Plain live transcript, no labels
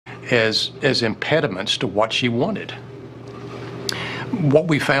as impediments to what she wanted. What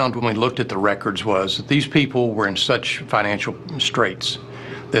we found when we looked at the records was that these people were in such financial straits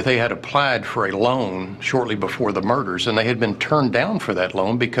that they had applied for a loan shortly before the murders, and they had been turned down for that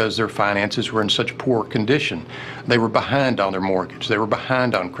loan because their finances were in such poor condition. They were behind on their mortgage. They were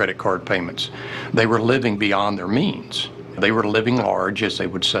behind on credit card payments. They were living beyond their means. They were living large, as they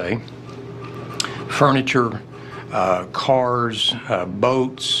would say. Furniture, cars,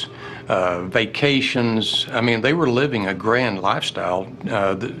 boats, vacations. I mean, they were living a grand lifestyle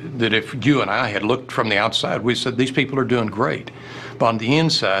that if you and I had looked from the outside, we said, these people are doing great. But on the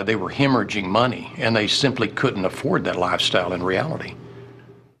inside, they were hemorrhaging money, and they simply couldn't afford that lifestyle in reality.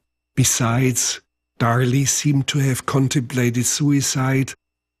 Besides, Darlie seemed to have contemplated suicide,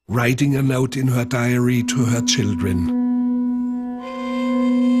 writing a note in her diary to her children.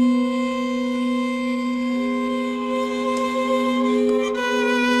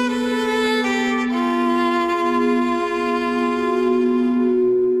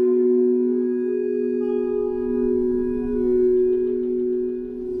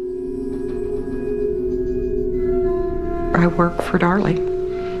 I work for Darlie,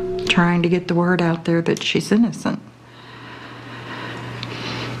 trying to get the word out there that she's innocent.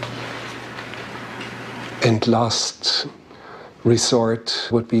 And last resort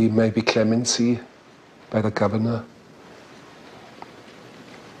would be maybe clemency by the governor?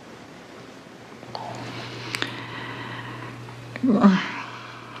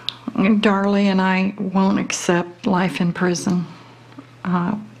 Darlie and I won't accept life in prison.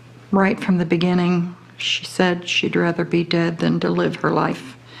 Right from the beginning, she said she'd rather be dead than to live her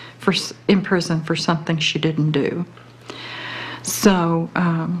life in prison for something she didn't do. So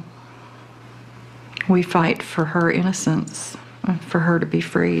we fight for her innocence, for her to be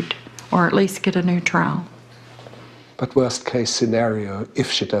freed, or at least get a new trial. But worst case scenario,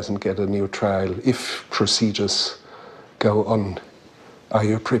 if she doesn't get a new trial, if procedures go on, are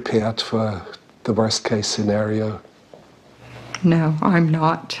you prepared for the worst case scenario? No, I'm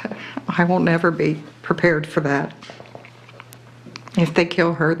not. I will never be prepared for that. If they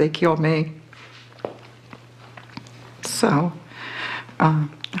kill her, they kill me. So,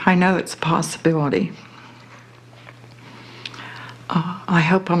 I know it's a possibility. I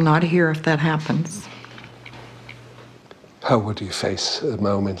hope I'm not here if that happens. How would you face a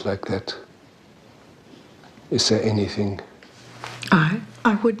moment like that? Is there anything?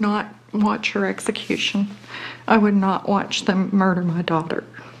 I would not watch her execution. I would not watch them murder my daughter.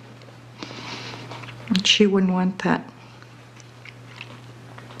 She wouldn't want that.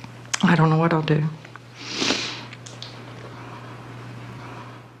 I don't know what I'll do.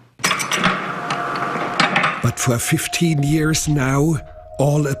 But for 15 years now,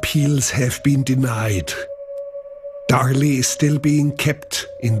 all appeals have been denied. Darlie is still being kept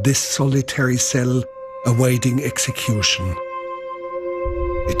in this solitary cell, awaiting execution.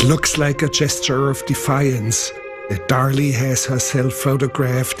 It looks like a gesture of defiance that Darlie has herself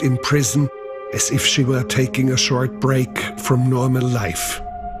photographed in prison as if she were taking a short break from normal life.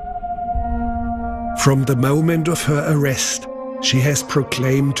 From the moment of her arrest, she has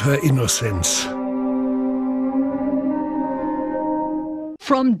proclaimed her innocence.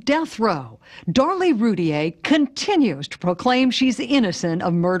 From death row, Darlie Routier continues to proclaim she's innocent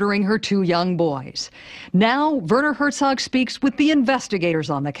of murdering her two young boys. Now, Werner Herzog speaks with the investigators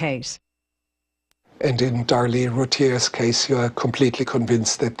on the case. And in Darlie Routier's case, you are completely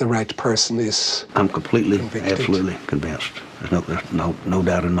convinced that the right person is I'm completely, convicted. absolutely convinced. There's no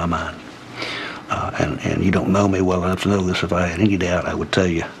doubt in my mind. And you don't know me well enough to know this. If I had any doubt, I would tell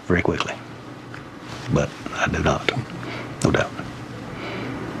you very quickly. But I do not. No doubt.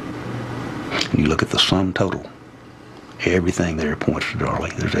 And you look at the sum total, everything there points to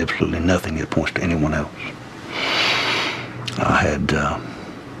Darlie. There's absolutely nothing that points to anyone else. I had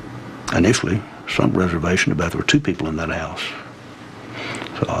initially some reservation about there were two people in that house.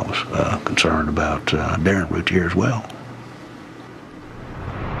 So I was concerned about Darren Routier as well.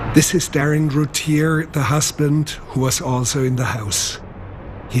 This is Darren Routier, the husband who was also in the house.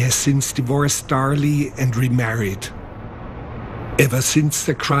 He has since divorced Darlie and remarried. Ever since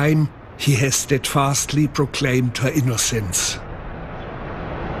the crime, he has steadfastly proclaimed her innocence.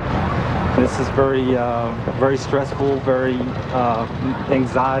 This is very stressful, very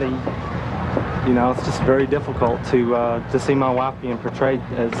anxiety. You know, it's just very difficult to see my wife being portrayed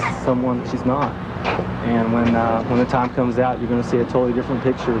as someone she's not. And when the time comes out, you're going to see a totally different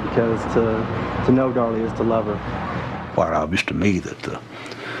picture, because to know Darlie is to love her. Quite obvious to me that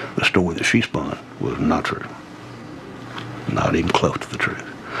the story that she spun was not true. Not even close to the truth.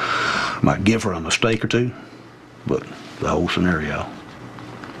 Might give her a mistake or two, but the whole scenario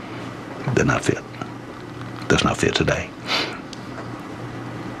Did not fit. Does not fit today.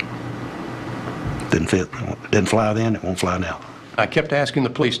 Didn't fit. Didn't fly then. It won't fly now. I kept asking the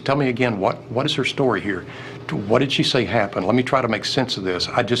police, tell me again, what is her story here? What did she say happened? Let me try to make sense of this.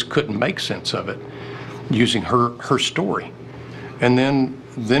 I just couldn't make sense of it using her story. And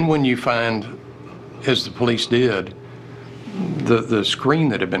then when you find, as the police did, the screen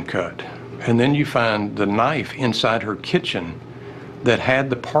that had been cut, and then you find the knife inside her kitchen that had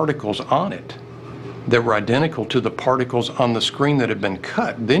the particles on it that were identical to the particles on the screen that had been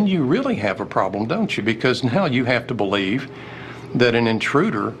cut, then you really have a problem, don't you? Because now you have to believe that an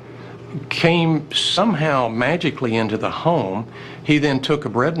intruder came somehow magically into the home. He then took a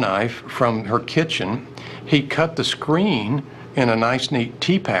bread knife from her kitchen. He cut the screen in a nice, neat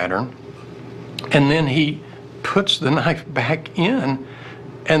T pattern, and then he puts the knife back in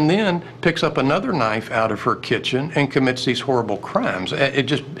and then picks up another knife out of her kitchen and commits these horrible crimes.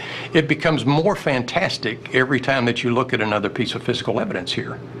 It becomes more fantastic every time that you look at another piece of physical evidence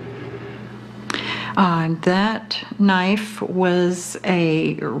here. That knife was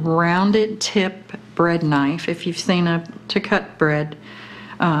a rounded tip bread knife. If you've seen to cut bread,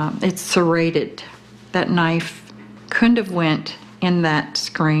 it's serrated. That knife couldn't have went in that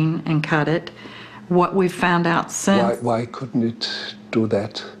screen and cut it. What we've found out since... Why couldn't it do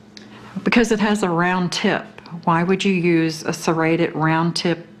that? Because it has a round tip. Why would you use a serrated round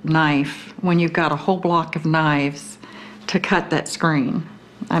tip knife when you've got a whole block of knives to cut that screen?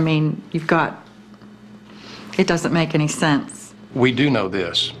 I mean, it doesn't make any sense. We do know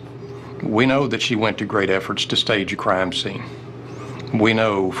this. We know that she went to great efforts to stage a crime scene. We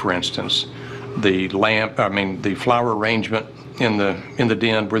know, for instance, the flower arrangement in the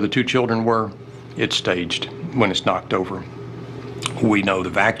den where the two children were, it's staged when it's knocked over. We know the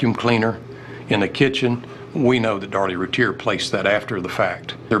vacuum cleaner in the kitchen. We know that Darlie Routier placed that after the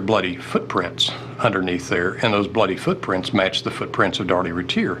fact. There are bloody footprints underneath there, and those bloody footprints match the footprints of Darlie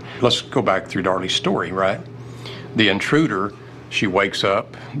Routier. Let's go back through Darlie's story, right? The intruder, she wakes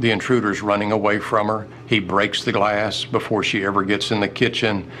up, the intruder's running away from her. He breaks the glass before she ever gets in the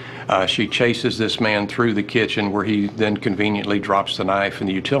kitchen. She chases this man through the kitchen where he then conveniently drops the knife in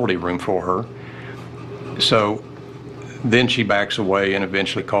the utility room for her. So then she backs away and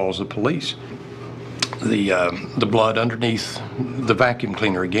eventually calls the police. The blood underneath the vacuum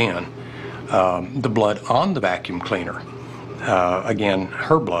cleaner again, the blood on the vacuum cleaner, again,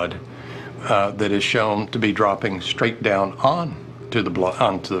 her blood, that is shown to be dropping straight down onto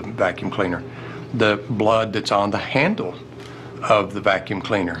the vacuum cleaner. The blood that's on the handle of the vacuum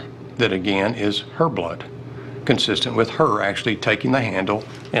cleaner, that again is her blood, consistent with her actually taking the handle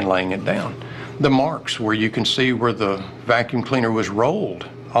and laying it down. The marks where you can see where the vacuum cleaner was rolled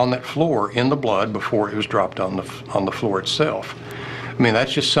on that floor in the blood before it was dropped on the floor itself. I mean,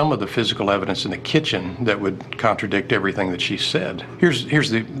 that's just some of the physical evidence in the kitchen that would contradict everything that she said. Here's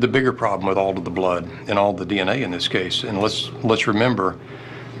the bigger problem with all of the blood and all the DNA in this case. And let's remember,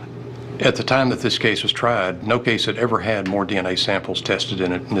 at the time that this case was tried, no case had ever had more DNA samples tested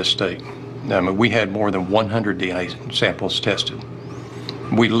in it in this state. I mean, we had more than 100 DNA samples tested.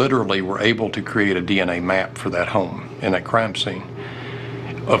 We literally were able to create a DNA map for that home and that crime scene.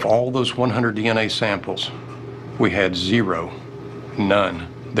 Of all those 100 DNA samples, we had none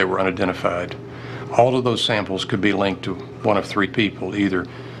that were unidentified. All of those samples could be linked to one of three people, either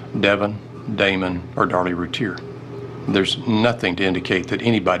Devin, Damon, or Darlie Routier. There's nothing to indicate that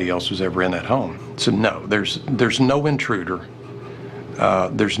anybody else was ever in that home. So no, there's no intruder.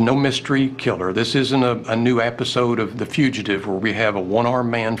 There's no mystery killer. This isn't a new episode of The Fugitive where we have a one-armed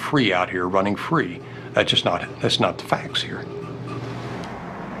man free out here running free. That's not the facts here.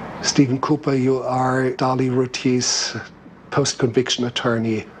 Stephen Cooper, you are Darlie Routier's post-conviction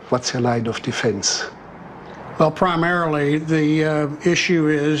attorney. What's your line of defense? Well, primarily the issue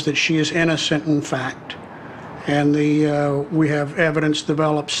is that she is innocent in fact. And we have evidence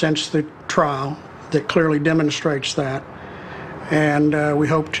developed since the trial that clearly demonstrates that. And we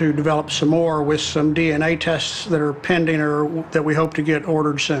hope to develop some more with some DNA tests that are pending or that we hope to get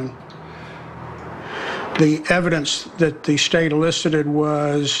ordered soon. The evidence that the state elicited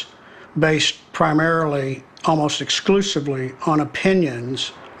was based primarily, almost exclusively, on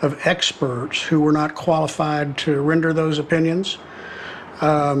opinions of experts who were not qualified to render those opinions,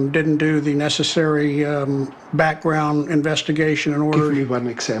 didn't do the necessary background investigation in order. Give me one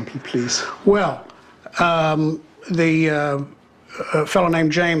example, please. Well, a fellow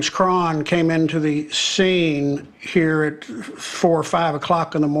named James Cron came into the scene here at 4 or 5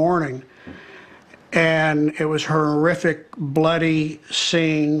 o'clock in the morning, and it was a horrific, bloody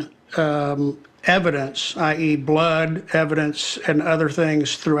scene. evidence, i.e. blood, evidence, and other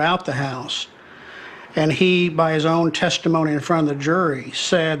things throughout the house. And he, by his own testimony in front of the jury,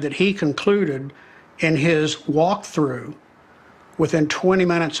 said that he concluded in his walkthrough, within 20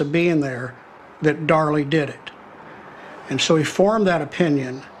 minutes of being there, that Darlie did it. And so he formed that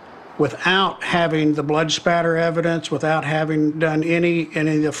opinion without having the blood spatter evidence, without having done any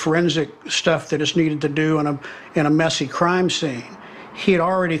of the forensic stuff that is needed to do in a messy crime scene. He had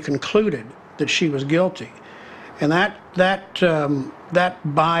already concluded that she was guilty. And that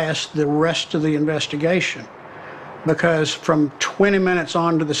biased the rest of the investigation, because from 20 minutes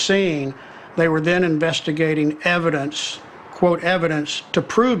onto the scene, they were then investigating evidence, quote, evidence to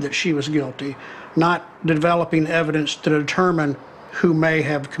prove that she was guilty, not developing evidence to determine who may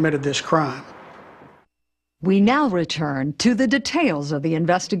have committed this crime. We now return to the details of the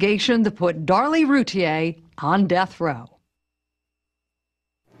investigation that put Darlie Routier on death row.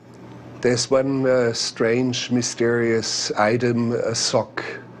 There's one strange, mysterious item, a sock,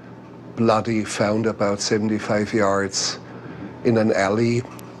 bloody, found about 75 yards in an alley.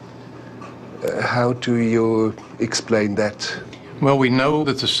 How do you explain that? Well, we know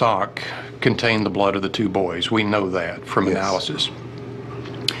that the sock contained the blood of the two boys. We know that from analysis.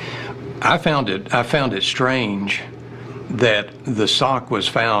 I found it strange that the sock was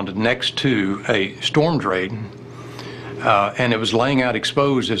found next to a storm drain, and it was laying out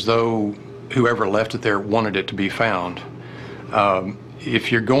exposed as though whoever left it there wanted it to be found.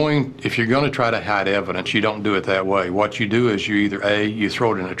 If you're going to try to hide evidence, you don't do it that way. What you do is you either you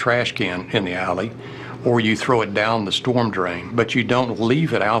throw it in a trash can in the alley, or you throw it down the storm drain, but you don't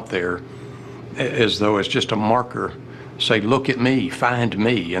leave it out there as though it's just a marker. Say, look at me, find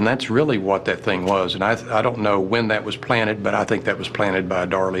me. And that's really what that thing was. And I don't know when that was planted, but I think that was planted by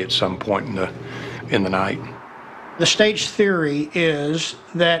Darlie at some point in the night. The state's theory is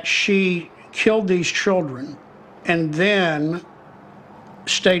that she killed these children and then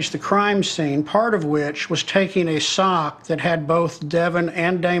staged the crime scene, part of which was taking a sock that had both Devin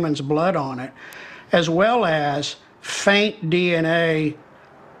and Damon's blood on it, as well as faint DNA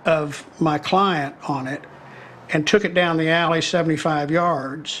of my client on it, and took it down the alley 75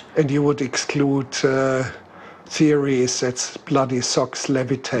 yards. And you would exclude theories that bloody socks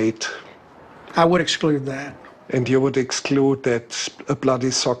levitate? I would exclude that. And you would exclude that a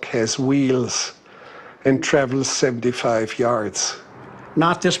bloody sock has wheels and travels 75 yards?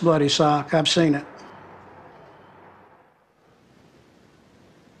 Not this bloody sock. I've seen it.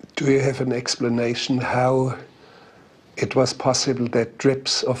 Do you have an explanation how it was possible that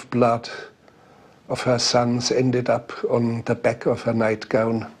drips of blood of her sons ended up on the back of her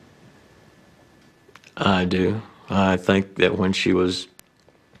nightgown? I do. I think that when she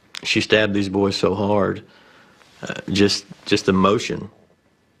stabbed these boys so hard, just the motion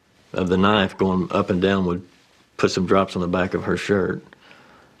of the knife going up and down would put some drops on the back of her shirt.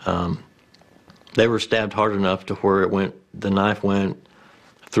 They were stabbed hard enough to where the knife went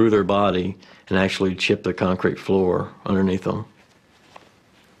through their body and actually chipped the concrete floor underneath them.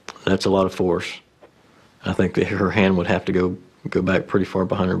 That's a lot of force. I think that her hand would have to go back pretty far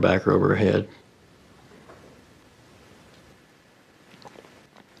behind her back or over her head.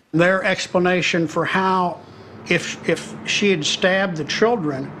 Their explanation for how, if she had stabbed the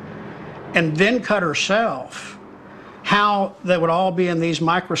children and then cut herself, how they would all be in these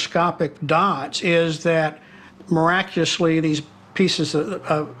microscopic dots, is that miraculously these pieces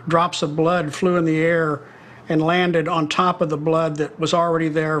of drops of blood flew in the air and landed on top of the blood that was already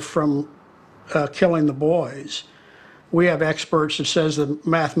there from killing the boys. We have experts that says the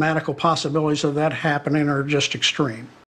mathematical possibilities of that happening are just extreme.